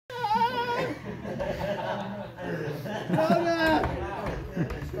Jonah!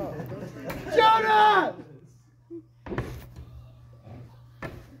 Jonah!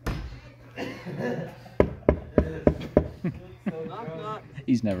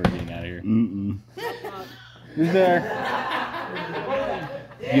 He's never getting out of here. Who's there?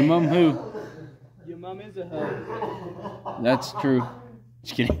 Your mom who? Your mom is a hoe. That's true.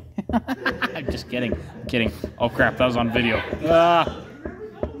 Just kidding. I'm just kidding. I'm kidding. Oh crap, that was on video. Ah.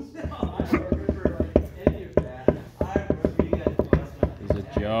 It's a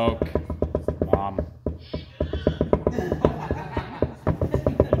joke. Mom.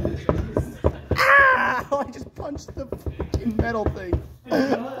 Ah! I just punched the fucking metal thing.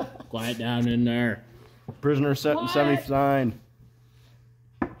 Quiet down in there. Prisoner set in 79.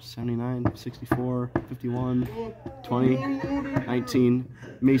 79, 64, 51, 20, 19.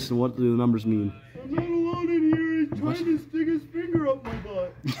 Mason, what do the numbers mean? I'm not alone in here. He's trying to stick his finger up my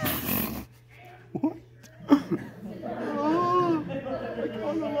butt. What? Oh, I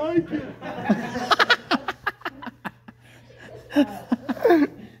kind of like it.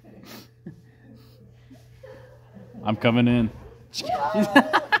 I'm coming in.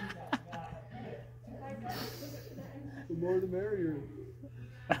 The more the merrier.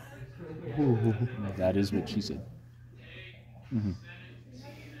 That is what she said.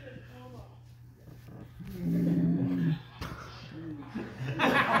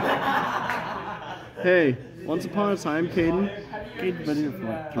 Hey, once upon a time, Kaden, Kaden's been here for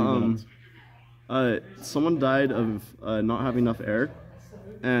like 3 minutes. someone died of not having enough air,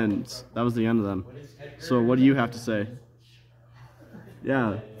 and that was the end of them. So what do you have to say?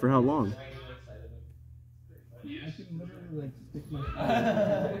 Yeah, for how long?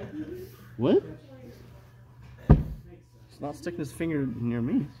 What? He's not sticking his finger near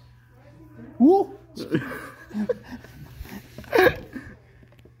me. Woo!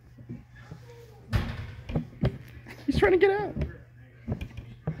 He's trying to get out.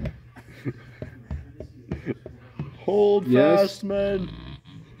 Hold fast, man.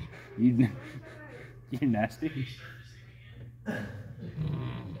 You're nasty.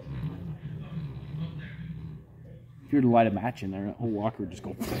 If you were to light a match in there, that whole walker would just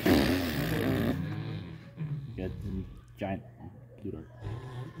go. Get giant blue dart.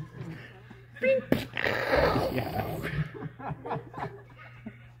 Yeah.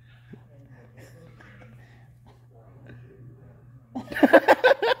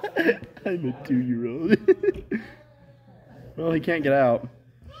 I'm a 2-year-old. Well, he can't get out.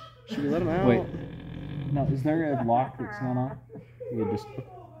 Should we let him out? Wait. No, is there a lock that's not on? We just,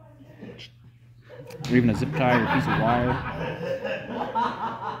 or even a zip tie or a piece of wire.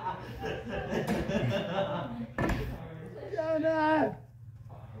 Jonah!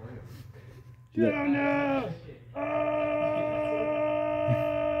 Jonah!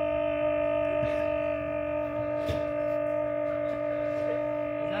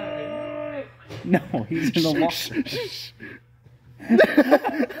 No, he's in the locker.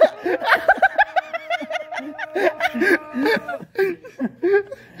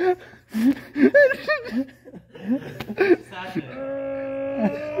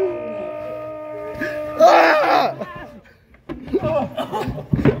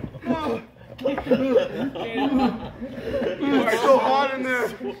 It's so hot in there.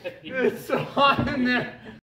 It's so hot in there.